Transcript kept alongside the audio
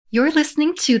You're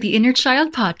listening to the Inner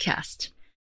Child Podcast.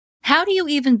 How do you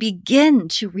even begin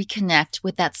to reconnect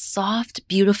with that soft,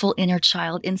 beautiful inner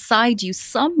child inside you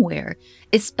somewhere,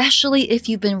 especially if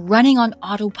you've been running on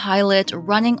autopilot,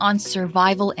 running on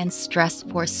survival and stress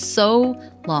for so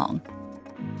long?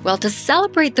 Well, to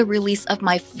celebrate the release of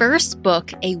my first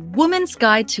book, A Woman's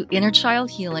Guide to Inner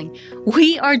Child Healing,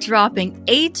 we are dropping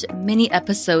 8 mini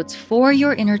episodes for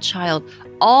your inner child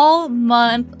all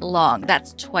month long.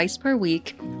 That's twice per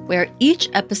week, where each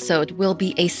episode will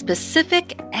be a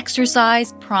specific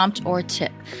exercise, prompt, or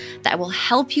tip that will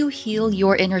help you heal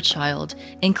your inner child,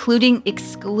 including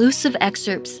exclusive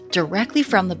excerpts directly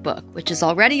from the book, which is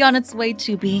already on its way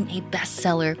to being a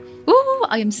bestseller. Ooh,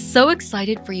 I am so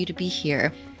excited for you to be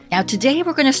here. Now, today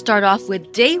we're going to start off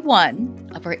with day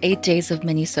 1 of our 8 days of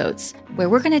minisodes, where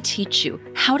we're going to teach you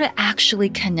how to actually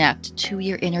connect to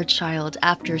your inner child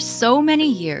after so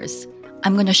many years.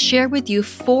 I'm going to share with you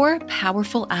 4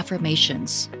 powerful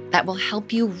affirmations that will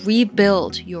help you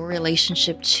rebuild your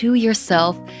relationship to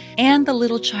yourself and the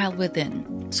little child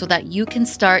within so that you can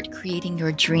start creating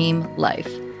your dream life.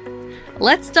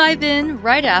 Let's dive in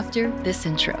right after this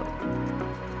intro.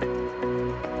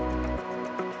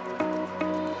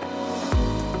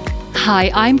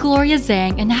 Hi, I'm Gloria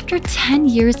Zhang, and after 10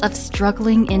 years of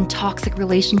struggling in toxic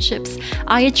relationships,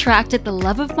 I attracted the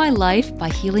love of my life by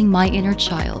healing my inner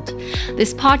child.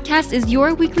 This podcast is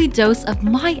your weekly dose of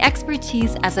my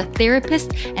expertise as a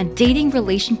therapist and dating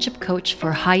relationship coach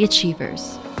for high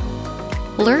achievers.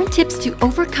 Learn tips to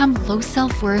overcome low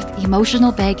self-worth,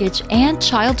 emotional baggage, and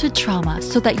childhood trauma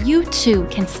so that you too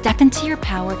can step into your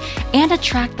power and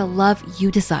attract the love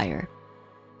you desire.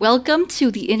 Welcome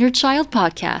to the Inner Child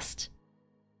Podcast.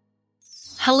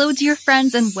 Hello, dear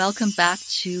friends, and welcome back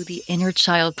to the Inner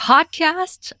Child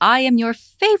Podcast. I am your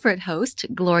favorite host,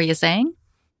 Gloria Zhang,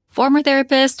 former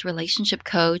therapist, relationship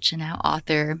coach, and now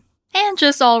author, and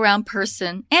just all-around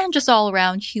person, and just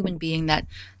all-around human being that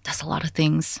does a lot of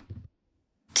things.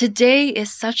 Today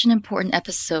is such an important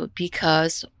episode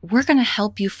because we're going to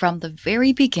help you from the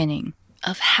very beginning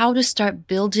of how to start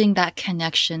building that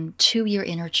connection to your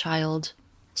inner child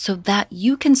so that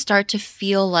you can start to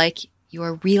feel like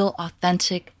your real,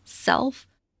 authentic self.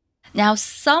 Now,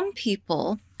 some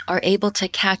people are able to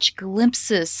catch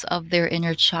glimpses of their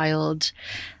inner child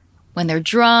when they're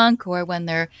drunk or when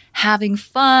they're having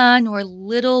fun or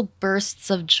little bursts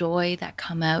of joy that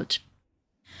come out.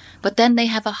 But then they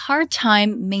have a hard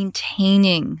time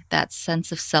maintaining that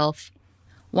sense of self.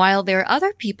 While there are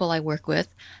other people I work with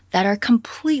that are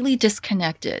completely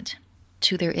disconnected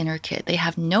to their inner kid. They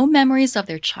have no memories of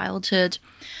their childhood.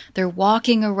 They're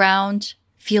walking around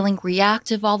feeling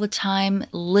reactive all the time,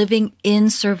 living in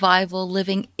survival,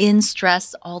 living in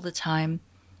stress all the time.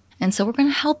 And so we're going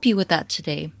to help you with that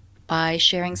today by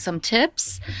sharing some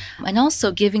tips and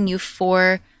also giving you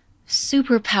 4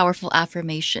 super powerful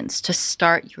affirmations to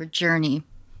start your journey.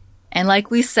 And like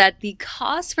we said, the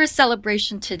cause for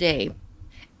celebration today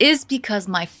is because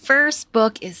my first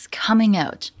book is coming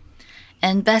out.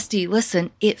 And bestie,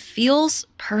 listen, it feels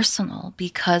personal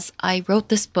because I wrote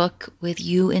this book with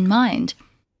you in mind.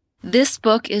 This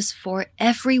book is for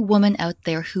every woman out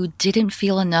there who didn't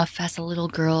feel enough as a little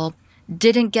girl,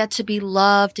 didn't get to be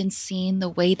loved and seen the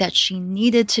way that she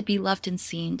needed to be loved and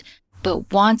seen,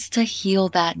 but wants to heal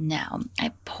that now.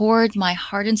 I poured my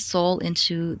heart and soul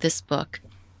into this book.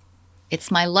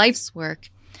 It's my life's work.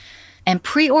 And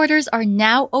pre-orders are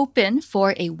now open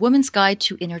for A Woman's Guide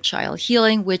to Inner Child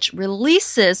Healing, which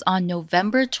releases on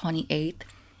November 28th.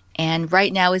 And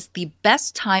right now is the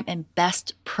best time and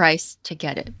best price to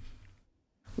get it.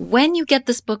 When you get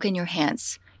this book in your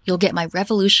hands, you'll get my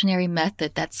revolutionary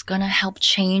method that's going to help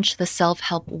change the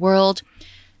self-help world.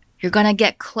 You're going to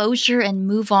get closure and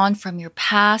move on from your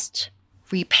past,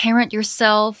 reparent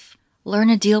yourself, learn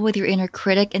to deal with your inner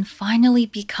critic, and finally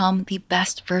become the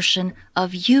best version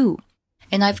of you.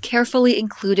 And I've carefully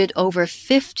included over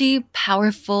 50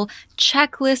 powerful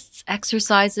checklists,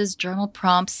 exercises, journal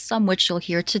prompts, some which you'll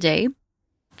hear today,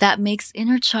 that makes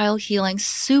inner child healing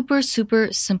super,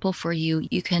 super simple for you.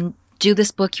 You can do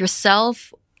this book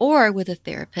yourself or with a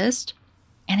therapist.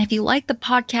 And if you like the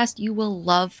podcast, you will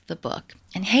love the book.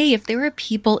 And hey, if there are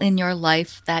people in your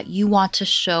life that you want to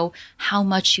show how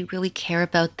much you really care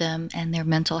about them and their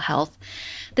mental health,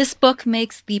 this book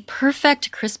makes the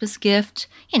perfect Christmas gift,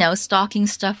 stocking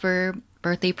stuffer,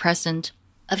 birthday present,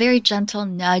 a very gentle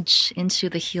nudge into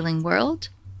the healing world.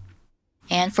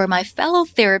 And for my fellow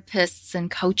therapists and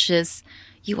coaches,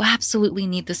 you absolutely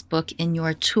need this book in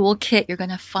your toolkit. You're going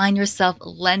to find yourself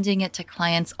lending it to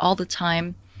clients all the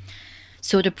time.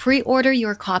 So to pre-order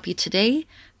your copy today,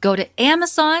 Go to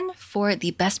Amazon for the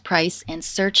best price and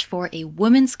search for A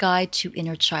Woman's Guide to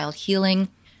Inner Child Healing,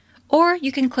 or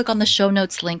you can click on the show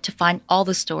notes link to find all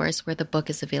the stores where the book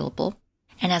is available.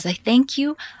 And as a thank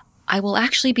you, I will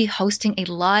actually be hosting a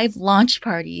live launch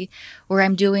party where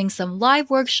I'm doing some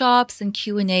live workshops and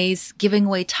Q&As, giving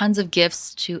away tons of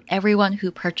gifts to everyone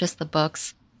who purchased the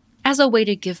books as a way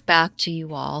to give back to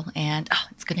you all. And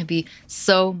it's going to be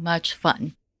so much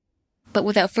fun. But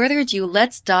without further ado,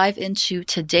 let's dive into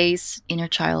today's Inner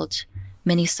Child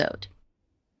minisode.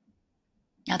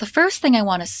 Now, the first thing I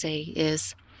want to say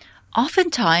is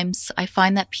oftentimes I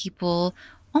find that people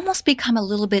almost become a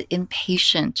little bit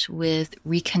impatient with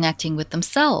reconnecting with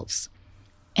themselves.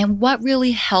 And what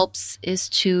really helps is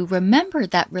to remember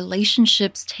that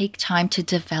relationships take time to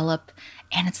develop,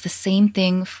 and it's the same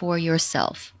thing for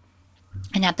yourself.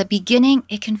 And at the beginning,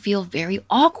 it can feel very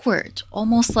awkward,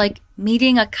 almost like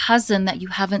meeting a cousin that you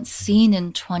haven't seen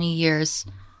in 20 years.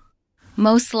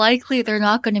 Most likely, they're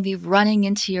not going to be running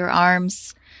into your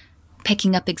arms,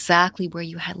 picking up exactly where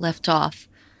you had left off.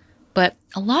 But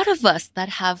a lot of us that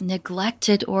have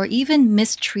neglected or even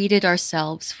mistreated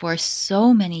ourselves for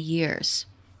so many years,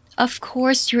 of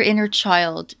course, your inner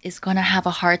child is going to have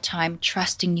a hard time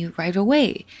trusting you right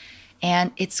away.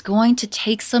 And it's going to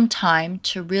take some time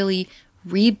to really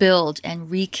rebuild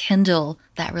and rekindle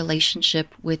that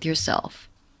relationship with yourself.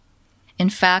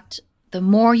 In fact, the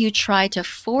more you try to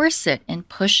force it and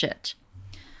push it,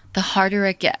 the harder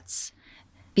it gets.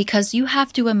 Because you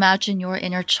have to imagine your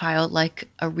inner child like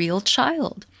a real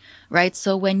child, right?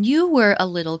 So when you were a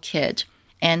little kid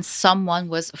and someone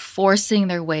was forcing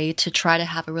their way to try to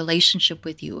have a relationship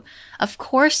with you, of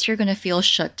course you're going to feel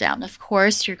shut down. Of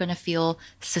course you're going to feel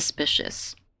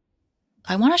suspicious.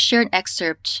 I want to share an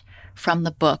excerpt from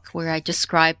the book where I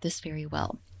describe this very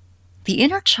well. The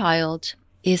inner child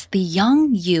is the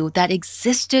young you that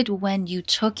existed when you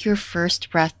took your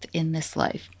first breath in this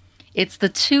life. It's the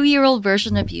 2-year-old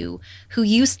version of you who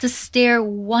used to stare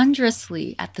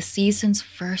wondrously at the season's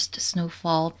first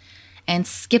snowfall and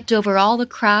skipped over all the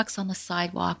cracks on the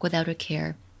sidewalk without a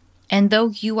care. And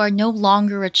though you are no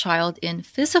longer a child in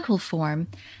physical form,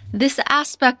 this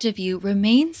aspect of you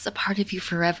remains a part of you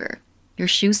forever. Your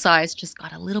shoe size just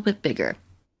got a little bit bigger.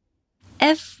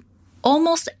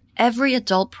 Almost every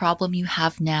adult problem you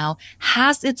have now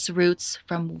has its roots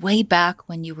from way back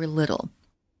when you were little.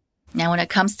 Now, when it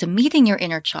comes to meeting your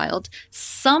inner child,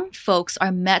 some folks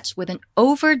are met with an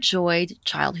overjoyed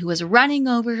child who is running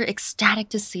over, ecstatic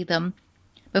to see them.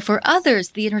 But for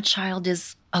others, the inner child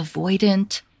is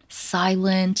avoidant,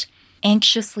 silent,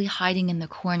 anxiously hiding in the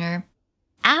corner.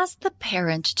 As the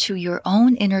parent to your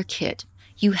own inner kid,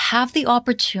 you have the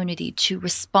opportunity to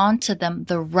respond to them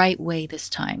the right way this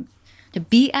time, to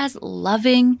be as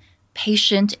loving,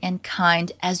 patient, and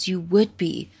kind as you would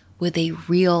be with a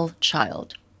real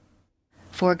child.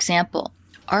 For example,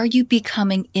 are you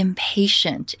becoming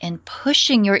impatient and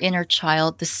pushing your inner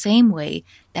child the same way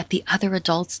that the other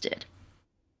adults did?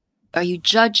 Are you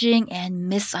judging and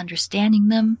misunderstanding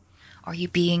them? Are you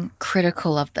being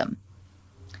critical of them?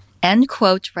 End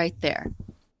quote right there.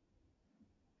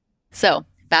 So,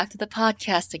 back to the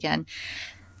podcast again.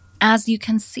 As you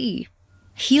can see,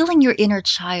 healing your inner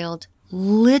child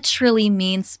literally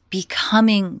means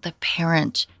becoming the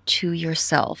parent to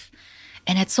yourself.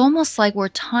 And it's almost like we're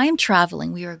time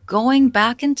traveling. We are going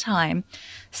back in time,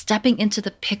 stepping into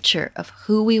the picture of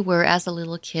who we were as a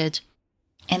little kid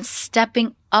and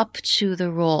stepping up to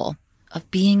the role of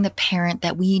being the parent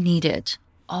that we needed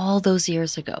all those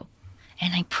years ago.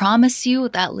 And I promise you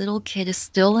that little kid is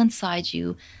still inside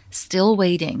you, still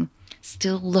waiting,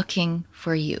 still looking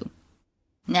for you.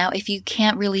 Now, if you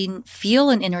can't really feel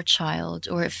an inner child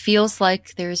or it feels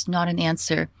like there's not an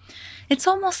answer, it's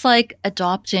almost like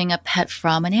adopting a pet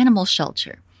from an animal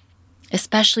shelter,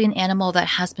 especially an animal that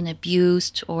has been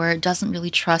abused or doesn't really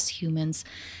trust humans.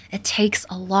 It takes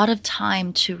a lot of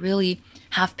time to really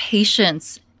have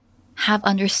patience, have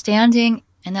understanding,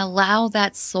 and allow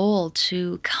that soul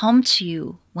to come to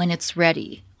you when it's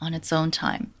ready on its own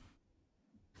time.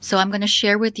 So I'm going to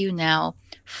share with you now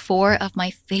 4 of my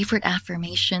favorite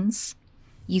affirmations.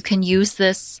 You can use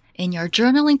this in your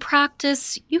journaling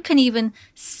practice. You can even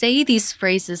say these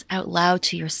phrases out loud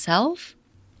to yourself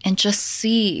and just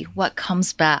see what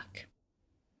comes back.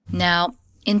 Now,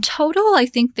 in total, I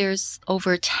think there's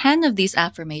over 10 of these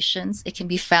affirmations. It can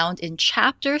be found in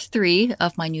chapter 3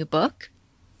 of my new book.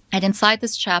 And inside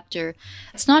this chapter,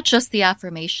 it's not just the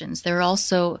affirmations. There are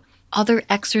also other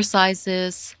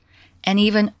exercises and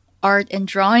even art and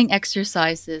drawing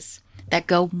exercises that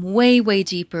go way, way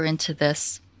deeper into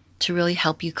this. to really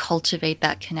help you cultivate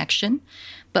that connection.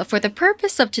 But for the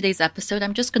purpose of today's episode,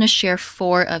 I'm just going to share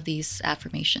 4 of these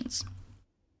affirmations.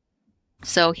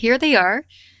 So here they are.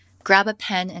 Grab a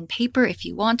pen and paper if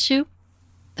you want to.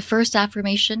 The first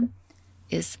affirmation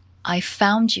is, I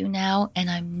found you now and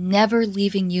I'm never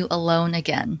leaving you alone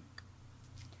again.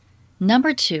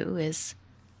 Number 2 is,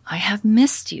 I have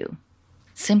missed you.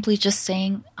 Simply just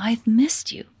saying, I've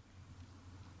missed you.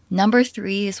 Number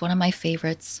 3 is one of my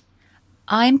favorites.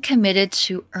 I'm committed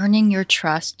to earning your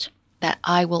trust that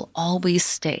I will always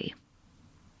stay.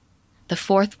 The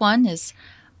 4th one is,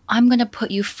 I'm going to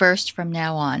put you first from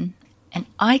now on, and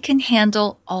I can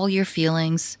handle all your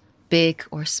feelings, big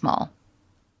or small.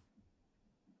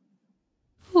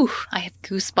 Whew, I have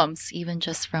goosebumps even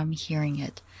just from hearing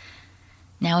it.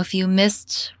 Now, if you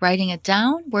missed writing it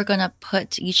down, we're going to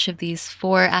put each of these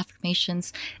 4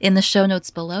 affirmations in the show notes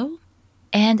below.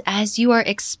 And as you are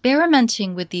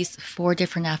experimenting with these 4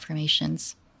 different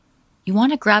affirmations, you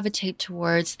want to gravitate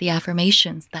towards the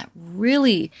affirmations that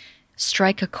really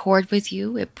strike a chord with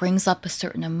you. It brings up a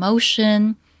certain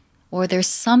emotion, or there's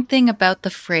something about the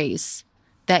phrase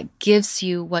that gives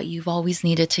you what you've always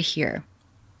needed to hear.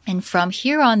 And from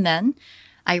here on then,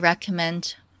 I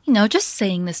recommend, just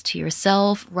saying this to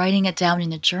yourself, writing it down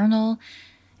in a journal,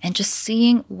 and just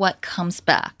seeing what comes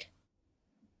back.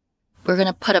 We're going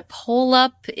to put a poll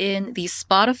up in the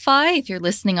Spotify, if you're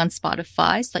listening on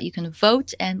Spotify, so that you can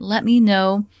vote and let me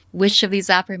know which of these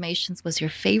affirmations was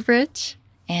your favorite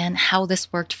and how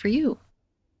this worked for you.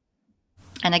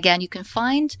 And again, you can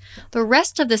find the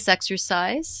rest of this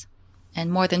exercise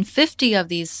and more than 50 of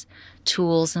these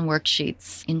tools and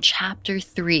worksheets in chapter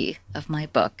 3 of my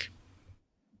book.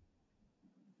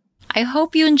 I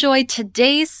hope you enjoyed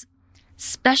today's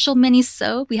special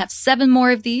mini-sode. We have 7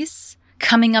 more of these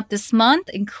coming up this month,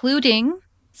 including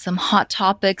some hot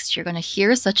topics you're going to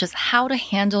hear, such as how to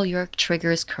handle your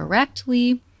triggers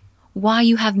correctly, why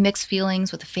you have mixed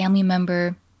feelings with a family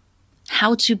member,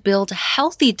 how to build a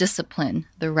healthy discipline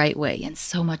the right way, and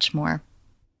so much more.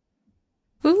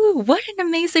 Ooh, what an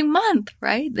amazing month,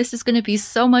 right? This is going to be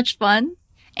so much fun,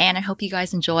 and I hope you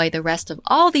guys enjoy the rest of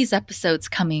all these episodes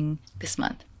coming this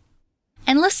month.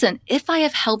 And listen, if I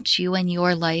have helped you in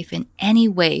your life in any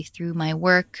way through my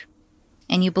work,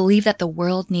 and you believe that the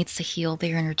world needs to heal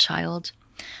their inner child,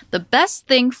 the best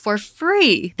thing for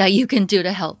free that you can do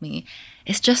to help me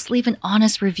is just leave an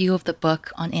honest review of the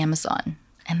book on Amazon.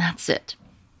 And that's it.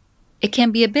 It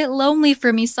can be a bit lonely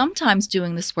for me sometimes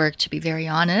doing this work, to be very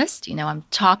honest. I'm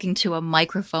talking to a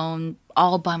microphone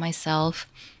all by myself.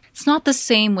 It's not the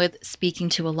same with speaking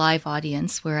to a live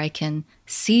audience where I can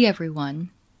see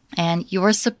everyone. And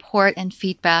your support and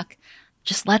feedback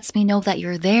just lets me know that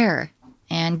you're there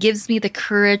and gives me the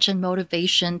courage and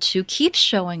motivation to keep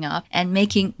showing up and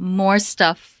making more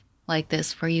stuff like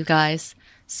this for you guys.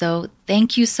 So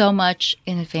thank you so much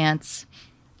in advance.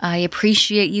 I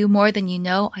appreciate you more than you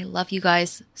know. I love you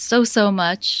guys so, so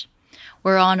much.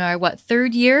 We're on our,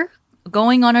 3rd year?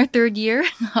 Going on our 3rd year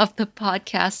of the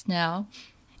podcast now.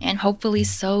 And hopefully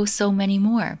so many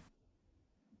more.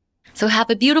 So have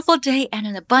a beautiful day and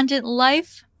an abundant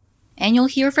life. And you'll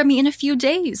hear from me in a few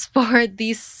days for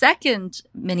the 2nd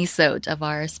mini-sode of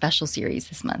our special series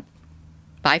this month.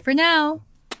 Bye for now.